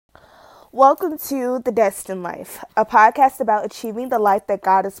Welcome to The Destined Life, a podcast about achieving the life that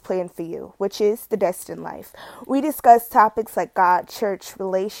God has planned for you, which is the destined life. We discuss topics like God, church,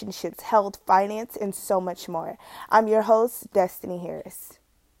 relationships, health, finance, and so much more. I'm your host, Destiny Harris.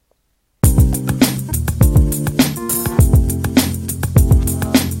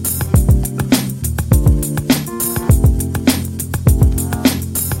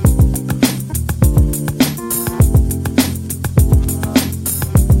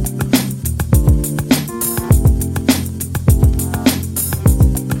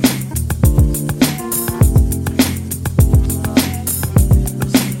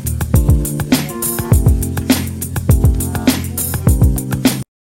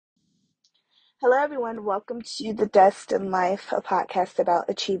 Hello, everyone. Welcome to The Destined Life, a podcast about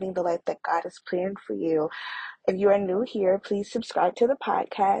achieving the life that God has planned for you. If you are new here, please subscribe to the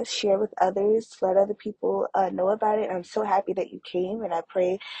podcast, share with others, let other people know about it. I'm so happy that you came, and I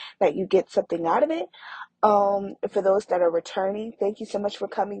pray that you get something out of it. For those that are returning, thank you so much for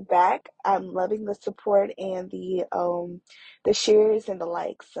coming back. I'm loving the support and the shares and the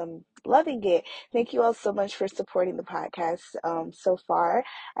likes. I'm loving it. Thank you all so much for supporting the podcast so far.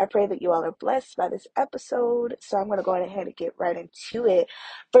 I pray that you all are blessed by this episode. So I'm going to go ahead and get right into it.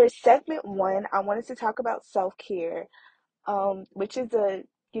 For segment one, I wanted to talk about self-care, which is a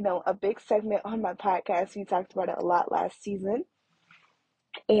big segment on my podcast. We talked about it a lot last season.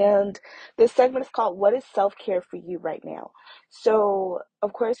 And this segment is called What is Self-Care for You right now? So,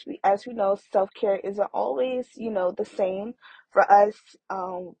 of course, as we know, self-care isn't always, the same for us.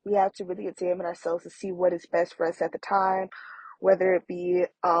 We have to really examine ourselves to see what is best for us at the time, whether it be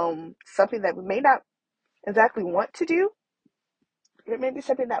something that we may not exactly want to do. It may be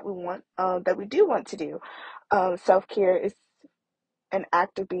something that that we do want to do. Self-care is an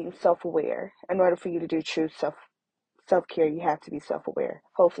act of being self-aware. In order for you to do true self-care, you have to be self-aware.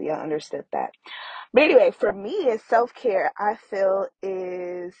 Hopefully, I understood that. But anyway, for me, self-care, I feel,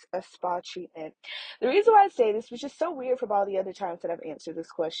 is a spa treatment. The reason why I say this was just so weird from all the other times that I've answered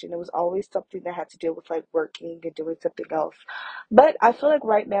this question. It was always something that had to deal with like working and doing something else. But I feel like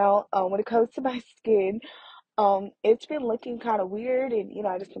right now, when it comes to my skin, it's been looking kind of weird, and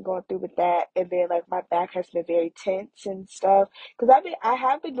I just been going through with that, and then like my back has been very tense and stuff because I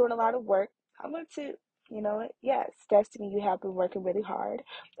have been doing a lot of work. I'm going to, yes, Destiny, you have been working really hard.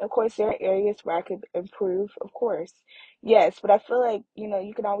 Of course, there are areas where I could improve, of course, yes, but I feel like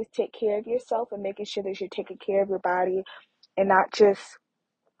you can always take care of yourself and making sure that you're taking care of your body and not just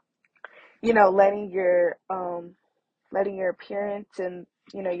letting your appearance and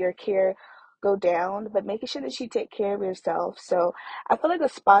your care go down, but making sure that you take care of yourself. So I feel like a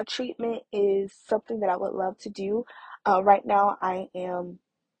spa treatment is something that I would love to do. Right now I am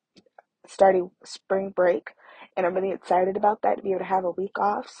starting spring break, and I'm really excited about that, to be able to have a week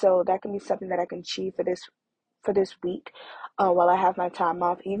off. So that can be something that I can achieve for this week, while I have my time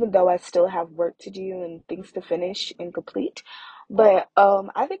off, even though I still have work to do and things to finish and complete. But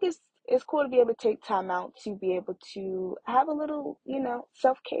I think it's cool to be able to take time out to be able to have a little,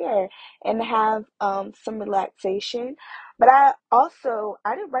 self-care and have some relaxation. But I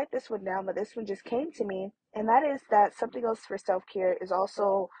didn't write this one down, but this one just came to me, and that is that something else for self-care is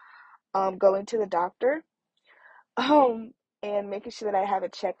also going to the doctor, um, and making sure that I have a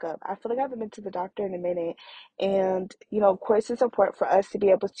checkup. I feel like I haven't been to the doctor in a minute. And, of course, it's important for us to be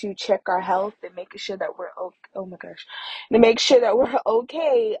able to check our health and making sure that we're okay. Oh my gosh. To make sure that we're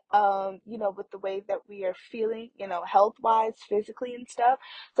okay, with the way that we are feeling, health wise, physically and stuff.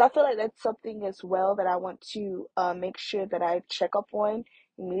 So I feel like that's something as well that I want to make sure that I check up on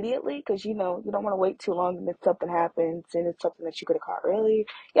immediately, because, you don't want to wait too long and then something happens and it's something that you could have caught early.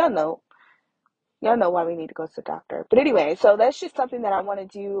 Y'all know. Y'all know why we need to go to the doctor. But anyway, so that's just something that I want to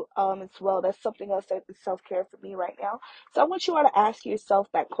do as well. That's something else that is self-care for me right now. So I want you all to ask yourself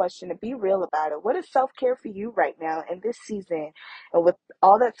that question and be real about it. What is self-care for you right now in this season? And with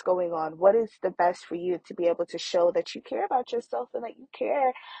all that's going on, what is the best for you to be able to show that you care about yourself and that you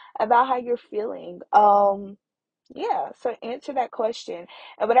care about how you're feeling? Yeah, so answer that question.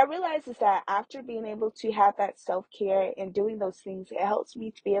 And what I realized is that after being able to have that self-care and doing those things, it helps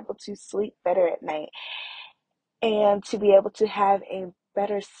me to be able to sleep better at night and to be able to have a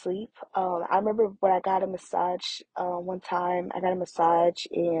better sleep. I remember when I got a massage one time, I got a massage,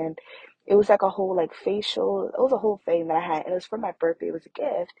 and it was like a whole like facial, it was a whole thing that I had, and it was for my birthday, it was a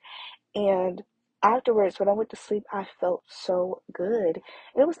gift. And afterwards, when I went to sleep, I felt so good.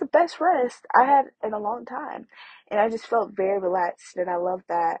 And it was the best rest I had in a long time. And I just felt very relaxed, and I loved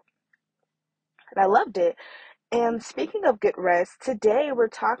that. And I loved it. And speaking of good rest, today we're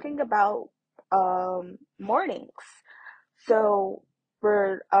talking about mornings. So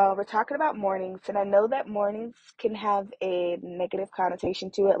we're talking about mornings, and I know that mornings can have a negative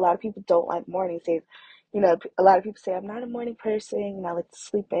connotation to it. A lot of people don't like mornings. A lot of people say I'm not a morning person, and I like to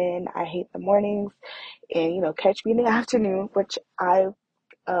sleep in. I hate the mornings, and catch me in the afternoon, which I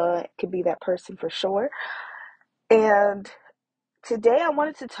could be that person for sure. And today I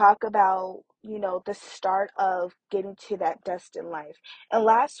wanted to talk about, the start of getting to that destined life. And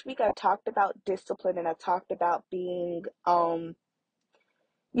last week I talked about discipline, and I talked about being,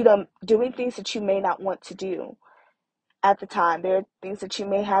 doing things that you may not want to do at the time. There are things that you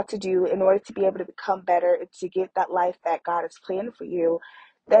may have to do in order to be able to become better and to get that life that God has planned for you.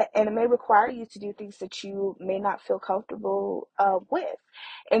 And it may require you to do things that you may not feel comfortable with.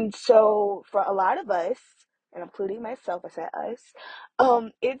 And so for a lot of us, and including myself, I said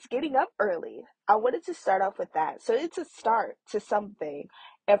us, it's getting up early. I wanted to start off with that. So it's a start to something.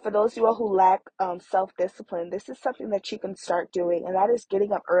 And for those of you all who lack self-discipline, this is something that you can start doing, and that is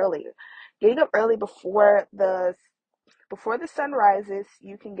getting up early. Getting up early before the sun rises,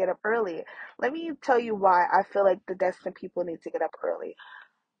 you can get up early. Let me tell you why I feel like the destined people need to get up early.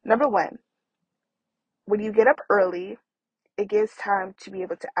 Number one, when you get up early, it gives time to be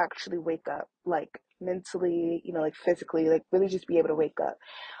able to actually wake up, like mentally, like physically, like really just be able to wake up.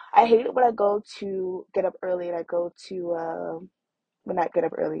 I hate it when I go to get up early and I go to, well, not get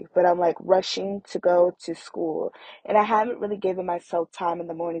up early, but I'm like rushing to go to school. And I haven't really given myself time in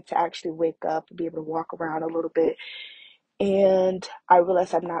the morning to actually wake up and be able to walk around a little bit. And I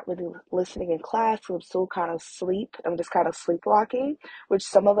realized I'm not really listening in class, so I'm still kind of asleep. I'm just kind of sleepwalking, which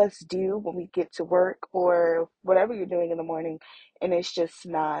some of us do when we get to work or whatever you're doing in the morning. And it's just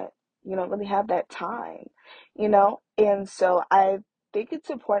not, you don't really have that time. And so I think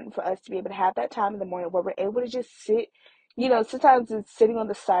it's important for us to be able to have that time in the morning where we're able to just sit. Sometimes it's sitting on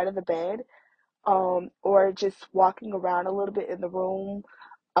the side of the bed, or just walking around a little bit in the room.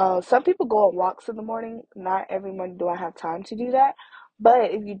 Some people go on walks in the morning. Not every morning do I have time to do that.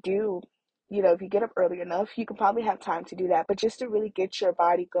 But if you do, if you get up early enough, you can probably have time to do that. But just to really get your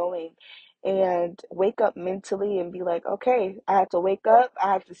body going and wake up mentally and be like, okay, I have to wake up.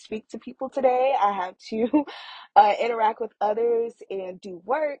 I have to speak to people today. I have to interact with others and do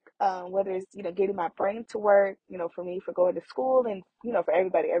work, whether it's, getting my brain to work, for me, for going to school, and, for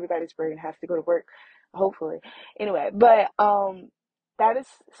everybody's brain has to go to work, hopefully. Anyway, but that is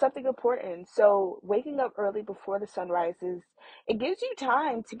something important. So waking up early before the sun rises, it gives you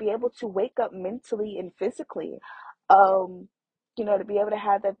time to be able to wake up mentally and physically, um, to be able to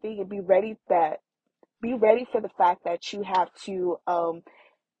have that thing and be ready for the fact that you have to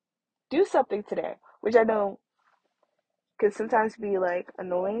do something today, which I know can sometimes be like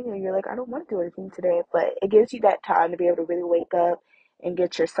annoying, and you're like, I don't want to do anything today, but it gives you that time to be able to really wake up and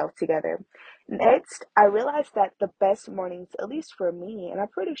get yourself together. Next, I realized that the best mornings, at least for me, and I'm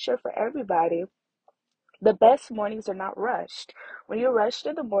pretty sure for everybody, the best mornings are not rushed. When you're rushed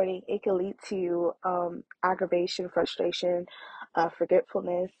in the morning, it can lead to aggravation, frustration,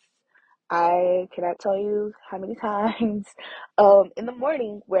 forgetfulness. I cannot tell you how many times in the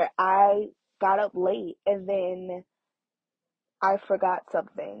morning where I got up late and then I forgot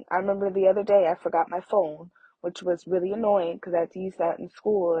something. I remember the other day I forgot my phone, which was really annoying because I had to use that in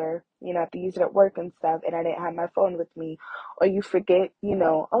school, or, I have to use it at work and stuff, and I didn't have my phone with me. Or you forget,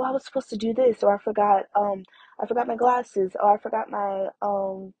 oh, I was supposed to do this, or I forgot my glasses, or I forgot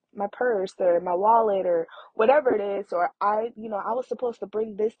my purse or my wallet or whatever it is, or I was supposed to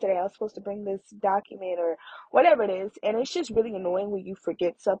bring this today. I was supposed to bring this document or whatever it is. And it's just really annoying when you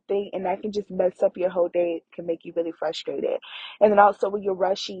forget something, and that can just mess up your whole day. It can make you really frustrated. And then also when you're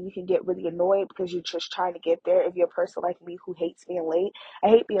rushing, you can get really annoyed because you're just trying to get there. If you're a person like me who hates being late, I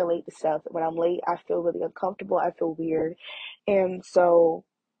hate being late to stuff. When I'm late, I feel really uncomfortable. I feel weird. And so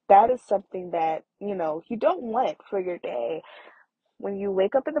that is something that, you don't want for your day. When you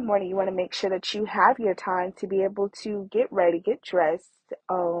wake up in the morning, you want to make sure that you have your time to be able to get ready, get dressed,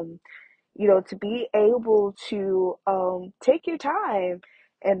 to be able to take your time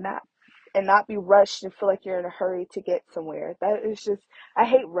and not be rushed and feel like you're in a hurry to get somewhere. That is just, I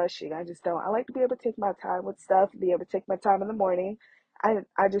hate rushing. I just don't. I like to be able to take my time with stuff, be able to take my time in the morning.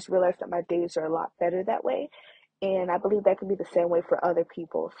 I just realized that my days are a lot better that way. And I believe that can be the same way for other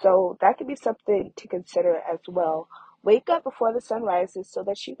people. So that could be something to consider as well. Wake up before the sun rises so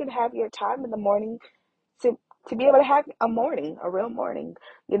that you can have your time in the morning to to be able to have a morning, a real morning,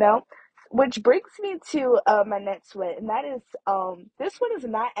 you know. Which brings me to my next one, and that is this one is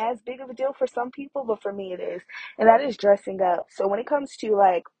not as big of a deal for some people, but for me it is, and that is dressing up. So when it comes to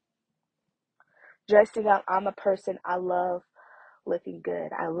like dressing up, I'm a person, I love looking good.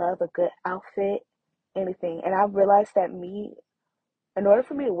 I love a good outfit, anything, and I've realized that me in order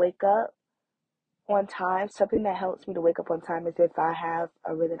for me to wake up on time, something that helps me to wake up on time is if I have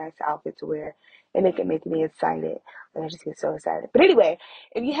a really nice outfit to wear and it can make me excited. Like I just get so excited. But anyway,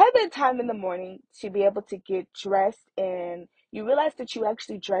 if you have that time in the morning to be able to get dressed and you realize that you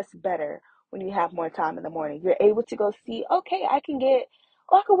actually dress better when you have more time in the morning, you're able to go see, okay, I can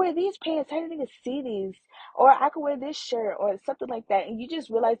wear these pants. I didn't even see these. Or I could wear this shirt or something like that. And you just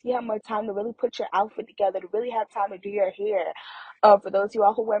realize you have more time to really put your outfit together, to really have time to do your hair. For those of you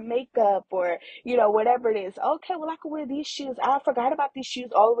all who wear makeup or whatever it is. Okay, well, I could wear these shoes. I forgot about these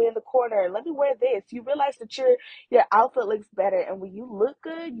shoes all the way in the corner. Let me wear this. You realize that your outfit looks better, and when you look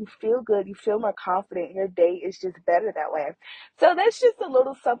good, you feel more confident. Your day is just better that way. So that's just a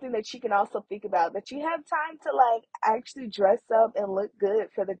little something that you can also think about, that you have time to like actually dress up and look good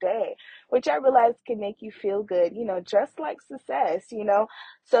for the day, which I realize can make you feel good. Dress like success.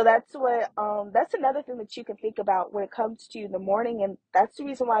 So that's another thing that you can think about when it comes to the morning, and that's the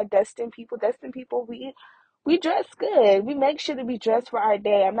reason why destined people, we dress good. We make sure to be dressed for our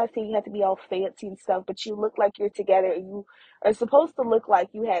day. I'm not saying you have to be all fancy and stuff, but you look like you're together, and you are supposed to look like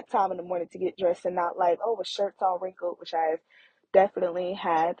you had time in the morning to get dressed, and not like, oh, a shirt's all wrinkled, which I've definitely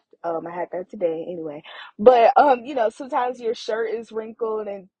had. I had that today anyway. But sometimes your shirt is wrinkled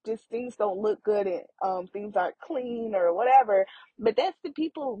and just things don't look good, and things aren't clean or whatever. But that's the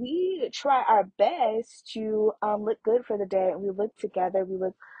people, we try our best to look good for the day, and we look together, we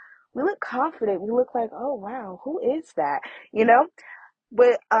look confident, we look like, oh wow, who is that? You know?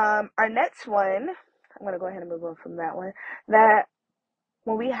 But our next one, I'm gonna go ahead and move on from that one. That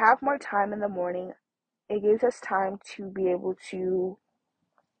when we have more time in the morning, it gives us time to be able to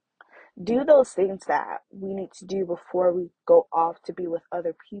do those things that we need to do before we go off to be with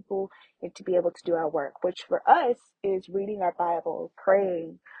other people and to be able to do our work, which for us is reading our Bible,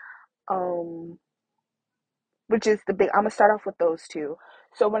 praying, um, which is the big. I'm gonna start off with those two.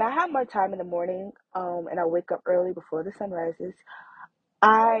 So when I have more time in the morning, and I wake up early before the sun rises,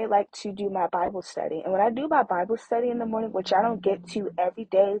 I like to do my Bible study. And when I do my Bible study in the morning, which I don't get to every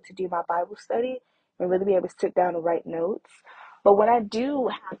day to do my Bible study and really be able to sit down and write notes, but when I do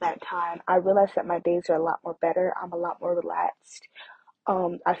have that time, I realize that my days are a lot more better. I'm a lot more relaxed.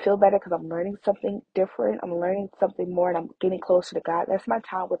 I feel better because I'm learning something different. I'm learning something more, and I'm getting closer to God. That's my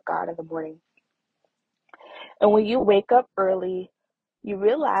time with God in the morning. And when you wake up early, you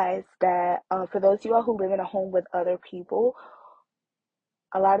realize that for those of you all who live in a home with other people,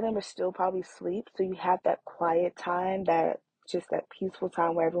 a lot of them are still probably asleep. So you have that quiet time, that peaceful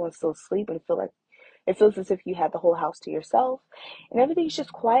time where everyone's still asleep, and it feels as if you have the whole house to yourself, and everything's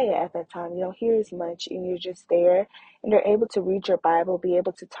just quiet at that time. You don't hear as much, and you're just there, and you're able to read your Bible, be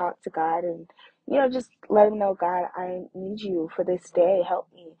able to talk to God, and just let Him know, God, I need you for this day. Help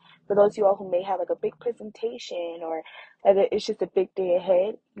me. For those of you all who may have like a big presentation, or like it's just a big day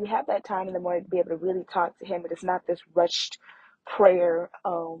ahead, you have that time in the morning to be able to really talk to Him. It is not this rushed prayer,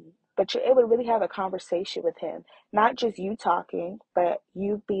 but you're able to really have a conversation with Him. Not just you talking, but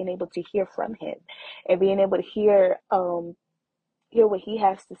you being able to hear from Him and being able to hear what He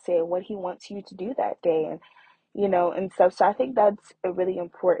has to say and what He wants you to do that day, and stuff. So I think that's a really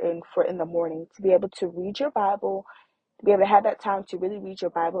important for in the morning, to be able to read your Bible, to be able to have that time to really read your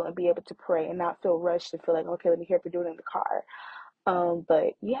Bible and be able to pray and not feel rushed and feel like, okay, let me hear if you're doing it in the car.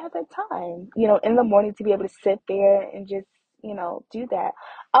 But you have that time, in the morning, to be able to sit there and just, do that.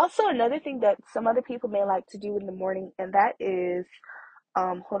 Also, another thing that some other people may like to do in the morning, and that is,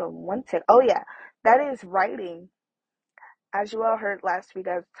 hold on one tick. Oh yeah, that is writing. As you all heard last week,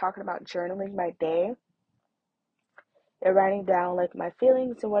 I was talking about journaling my day and writing down like my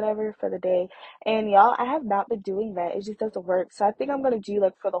feelings and whatever for the day. And y'all, I have not been doing that. It just doesn't work. So I think I'm gonna do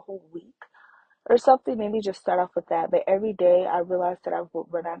like for the whole week or something. Maybe just start off with that. But every day I realized that I would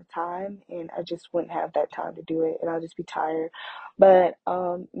run out of time, and I just wouldn't have that time to do it, and I'll just be tired. But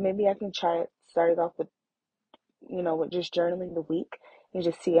maybe I can try it starting off with with just journaling the week and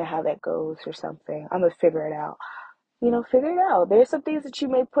just seeing how that goes or something. I'm gonna figure it out. Figure it out. There's some things that you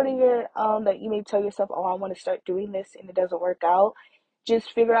may put in your that you may tell yourself, oh, I want to start doing this, and it doesn't work out.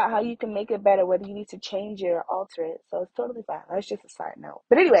 Just figure out how you can make it better, whether you need to change it or alter it. So it's totally fine. That's just a side note.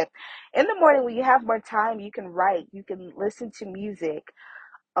 But anyway, in the morning when you have more time, you can write, you can listen to music,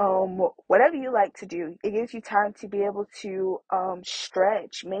 whatever you like to do. It gives you time to be able to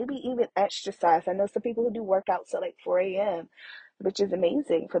stretch, maybe even exercise. I know some people who do workouts at like 4 a.m. which is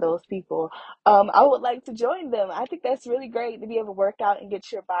amazing for those people. I would like to join them. I think that's really great to be able to work out and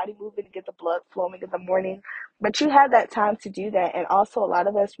get your body moving and get the blood flowing in the morning. But you have that time to do that. And also, a lot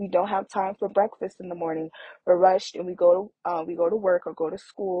of us, we don't have time for breakfast in the morning. We're rushed and we go to work or go to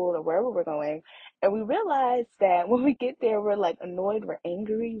school or wherever we're going. And we realize that when we get there, we're like annoyed, we're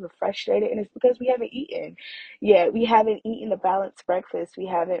angry, we're frustrated, and it's because we haven't eaten. Yeah, we haven't eaten a balanced breakfast. We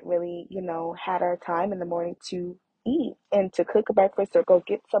haven't really, had our time in the morning to eat and to cook a breakfast or go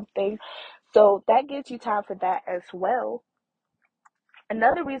get something. So that gives you time for that as well.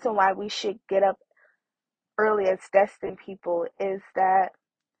 Another reason why we should get up early as destined people is that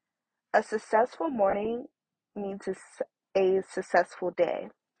a successful morning means a successful day.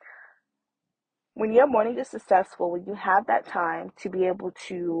 When your morning is successful, when you have that time to be able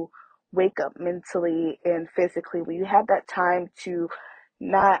to wake up mentally and physically, when you have that time to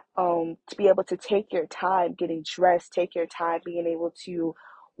not to be able to take your time getting dressed, take your time being able to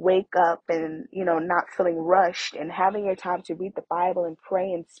wake up and not feeling rushed and having your time to read the Bible and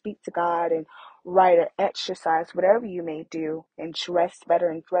pray and speak to God and write or exercise, whatever you may do, and dress better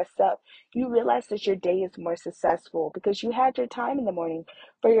and dress up, you realize that your day is more successful because you had your time in the morning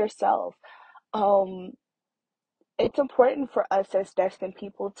for yourself. um it's important for us as destined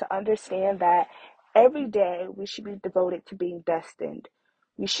people to understand that every day we should be devoted to being destined.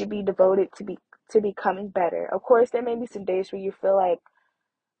 We should be devoted to becoming better. Of course, there may be some days where you feel like,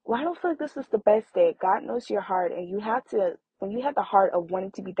 well, I don't feel like this is the best day. God knows your heart, and you have to, when you have the heart of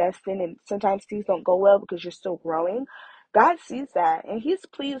wanting to be destined, and sometimes things don't go well because you're still growing, God sees that, and He's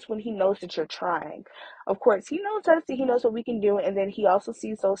pleased when He knows that you're trying. Of course, He knows us, and He knows what we can do, and then He also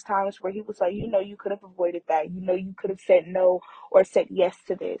sees those times where He was like, you could have avoided that. You could have said no or said yes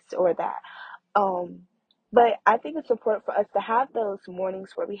to this or that. Um, but I think it's important for us to have those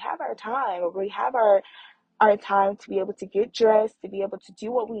mornings where we have our time, or we have our time to be able to get dressed, to be able to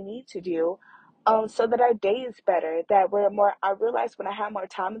do what we need to do, so that our day is better, that we're more, I realize when I have more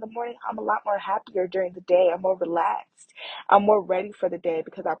time in the morning, I'm a lot more happier during the day. I'm more relaxed. I'm more ready for the day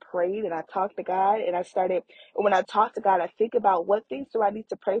because I prayed and I talked to God and when I talk to God, I think about what things do I need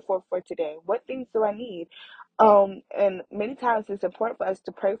to pray for today? What things do I need? And many times it's important for us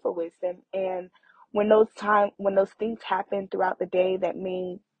to pray for wisdom. And when those things happen throughout the day that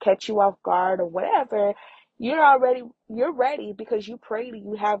may catch you off guard or whatever, you're ready because you prayed and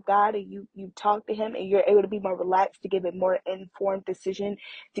you have God and you talk to Him, and you're able to be more relaxed, to give a more informed decision,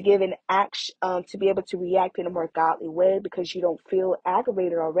 to give an action, to be able to react in a more godly way because you don't feel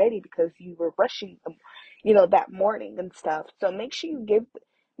aggravated already because you were rushing that morning and stuff. So make sure you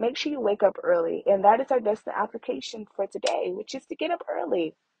wake up early, and that is our destined application for today, which is to get up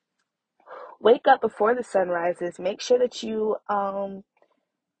early. Wake up before the sun rises. Make sure that you have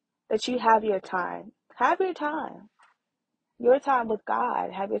your time. Have your time with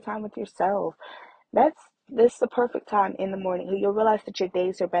God. Have your time with yourself. That's this is the perfect time in the morning. You'll realize that your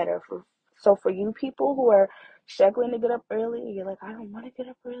days are better. For you people who are struggling to get up early, you're like, I don't want to get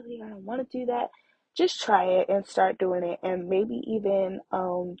up early. I don't want to do that. Just try it and start doing it, and maybe even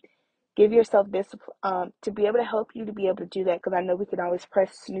give yourself discipline to be able to help you to be able to do that. Because I know we can always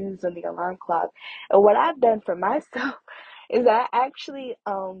press snooze on the alarm clock. And what I've done for myself is that I actually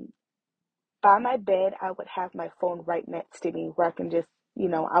by my bed, I would have my phone right next to me where I can just,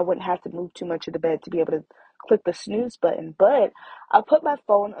 I wouldn't have to move too much of the bed to be able to click the snooze button. But I put my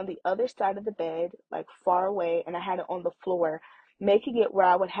phone on the other side of the bed, like far away, and I had it on the floor, making it where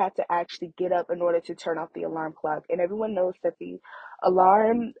I would have to actually get up in order to turn off the alarm clock. And everyone knows that the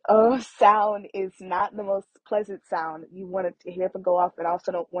alarm sound is not the most pleasant sound. You want it to hear them go off, and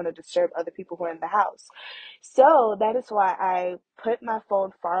also don't want to disturb other people who are in the house. So that is why I put my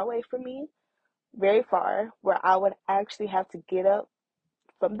phone far away from me, very far, where I would actually have to get up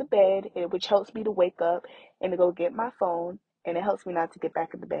from the bed, which helps me to wake up and to go get my phone, and it helps me not to get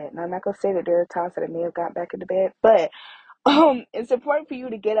back in the bed. Now, I'm not gonna say that there are times that I may have got back in the bed, but it's important for you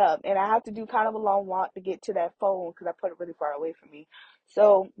to get up, and I have to do kind of a long walk to get to that phone because I put it really far away from me.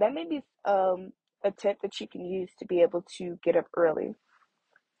 So that may be a tip that you can use to be able to get up early.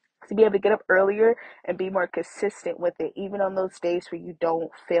 To be able to get up earlier and be more consistent with it, even on those days where you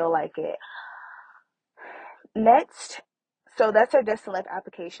don't feel like it. Next, so that's our Destined Life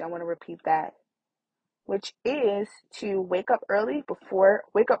application. I want to repeat that, which is to wake up earlier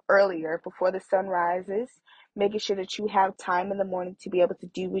before the sun rises, making sure that you have time in the morning to be able to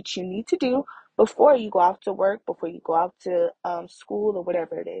do what you need to do before you go out to work, before you go out to school or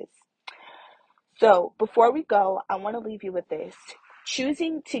whatever it is. So before we go, I want to leave you with this.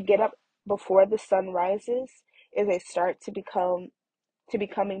 Choosing to get up before the sun rises is a start to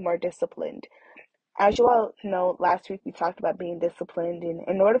becoming more disciplined. As you all know, last week we talked about being disciplined, and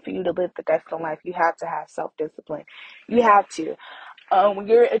in order for you to live the destined life, you have to have self-discipline. You have to. When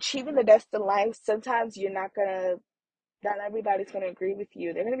you're achieving the destined life, sometimes not everybody's gonna agree with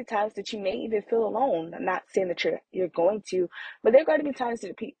you. There are gonna be times that you may even feel alone. I'm not saying that you're going to, but there are gonna be times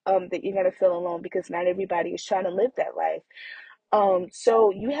that you're gonna feel alone because not everybody is trying to live that life.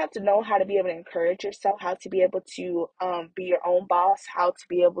 So you have to know how to be able to encourage yourself, how to be able to be your own boss, how to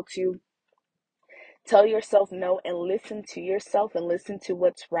be able to tell yourself no and listen to yourself and listen to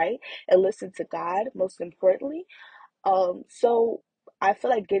what's right and listen to God, most importantly. So I feel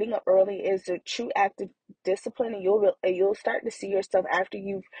like getting up early is a true act of discipline, and you'll start to see yourself after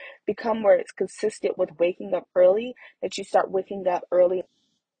you've become more consistent with waking up early, that you start waking up early,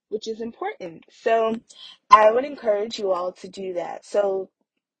 which is important. So I would encourage you all to do that. So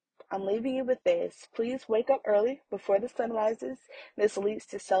I'm leaving you with this. Please wake up early before the sun rises. This leads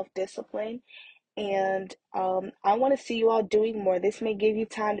to self-discipline. And I want to see you all doing more. This may give you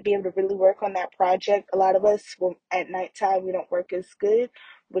time to be able to really work on that project. A lot of us, at nighttime, we don't work as good,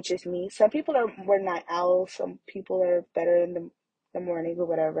 which is me. Some people we're night owls. Some people are better in the morning or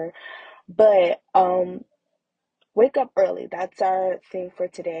whatever. But wake up early. That's our thing for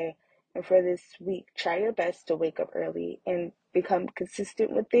today and for this week. Try your best to wake up early and become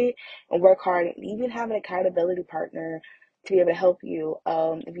consistent with it and work hard, and even have an accountability partner to be able to help you.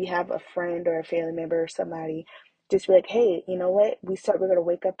 If you have a friend or a family member or somebody, just be like, hey, you know what? We're gonna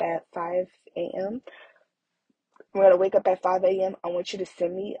wake up at 5 a.m. We're gonna wake up at 5 a.m. I want you to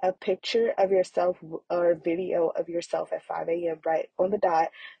send me a picture of yourself or a video of yourself at 5 a.m. right on the dot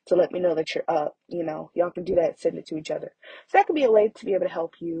to let me know that you're up. Y'all can do that, send it to each other. So that could be a way to be able to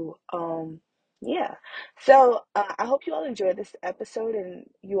help you. Yeah. So I hope you all enjoyed this episode and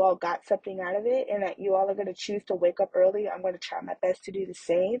you all got something out of it, and that you all are going to choose to wake up early. I'm going to try my best to do the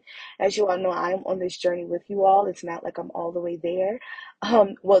same. As you all know, I'm on this journey with you all. It's not like I'm all the way there.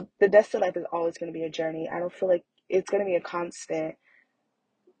 Well, the destined life is always going to be a journey. I don't feel like it's going to be a constant.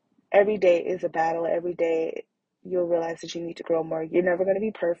 Every day is a battle. Every day you'll realize that you need to grow more. You're never going to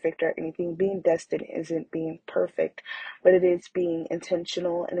be perfect or anything. Being destined isn't being perfect, but it is being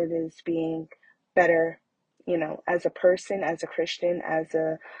intentional, and it is being better, as a person, as a Christian,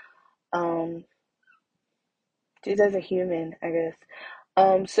 um just as a human, I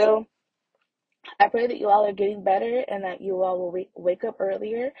guess. So I pray that you all are getting better, and that you all will wake up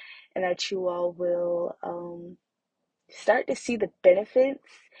earlier, and that you all will start to see the benefits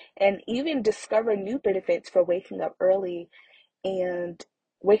and even discover new benefits for waking up early and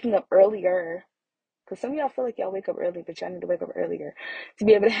waking up earlier. Because some of y'all feel like y'all wake up early, but y'all need to wake up earlier to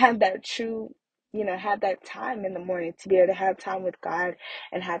be able to have that true, have that time in the morning, to be able to have time with God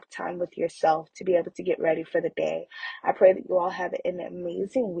and have time with yourself, to be able to get ready for the day. I pray that you all have an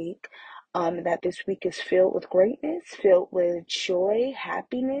amazing week. That this week is filled with greatness, filled with joy,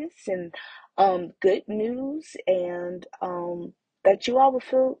 happiness, and good news, and that you all will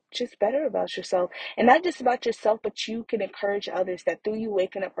feel just better about yourself. And not just about yourself, but you can encourage others, that through you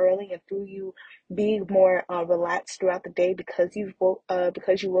waking up early and through you being more relaxed throughout the day because you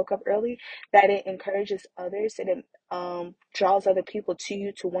woke up early, that it encourages others, and it draws other people to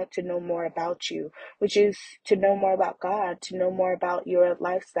you to want to know more about you, which is to know more about God, to know more about your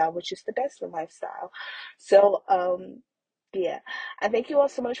lifestyle, which is the destined lifestyle. So yeah, I thank you all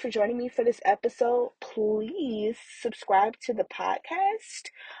so much for joining me for this episode. Please subscribe to the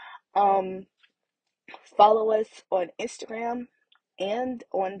podcast. Um, Follow us on Instagram and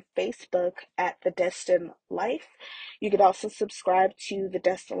on Facebook at The Destined Life. You can also subscribe to the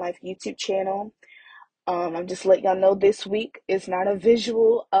Destined Life YouTube channel. I'm just letting y'all know this week is not a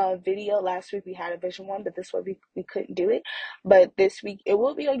visual video. Last week we had a visual one, but this one we couldn't do it. But this week it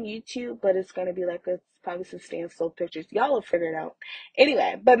will be on YouTube, but it's going to be like probably some standstill pictures. Y'all will figure it out.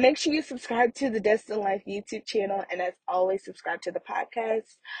 Anyway, but make sure you subscribe to the Destined Life YouTube channel. And as always, subscribe to the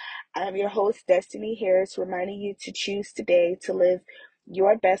podcast. I'm your host, Destiny Harris, reminding you to choose today to live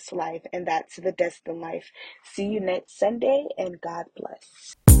your best life, and that's the Destined Life. See you next Sunday, and God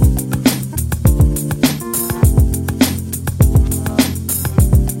bless.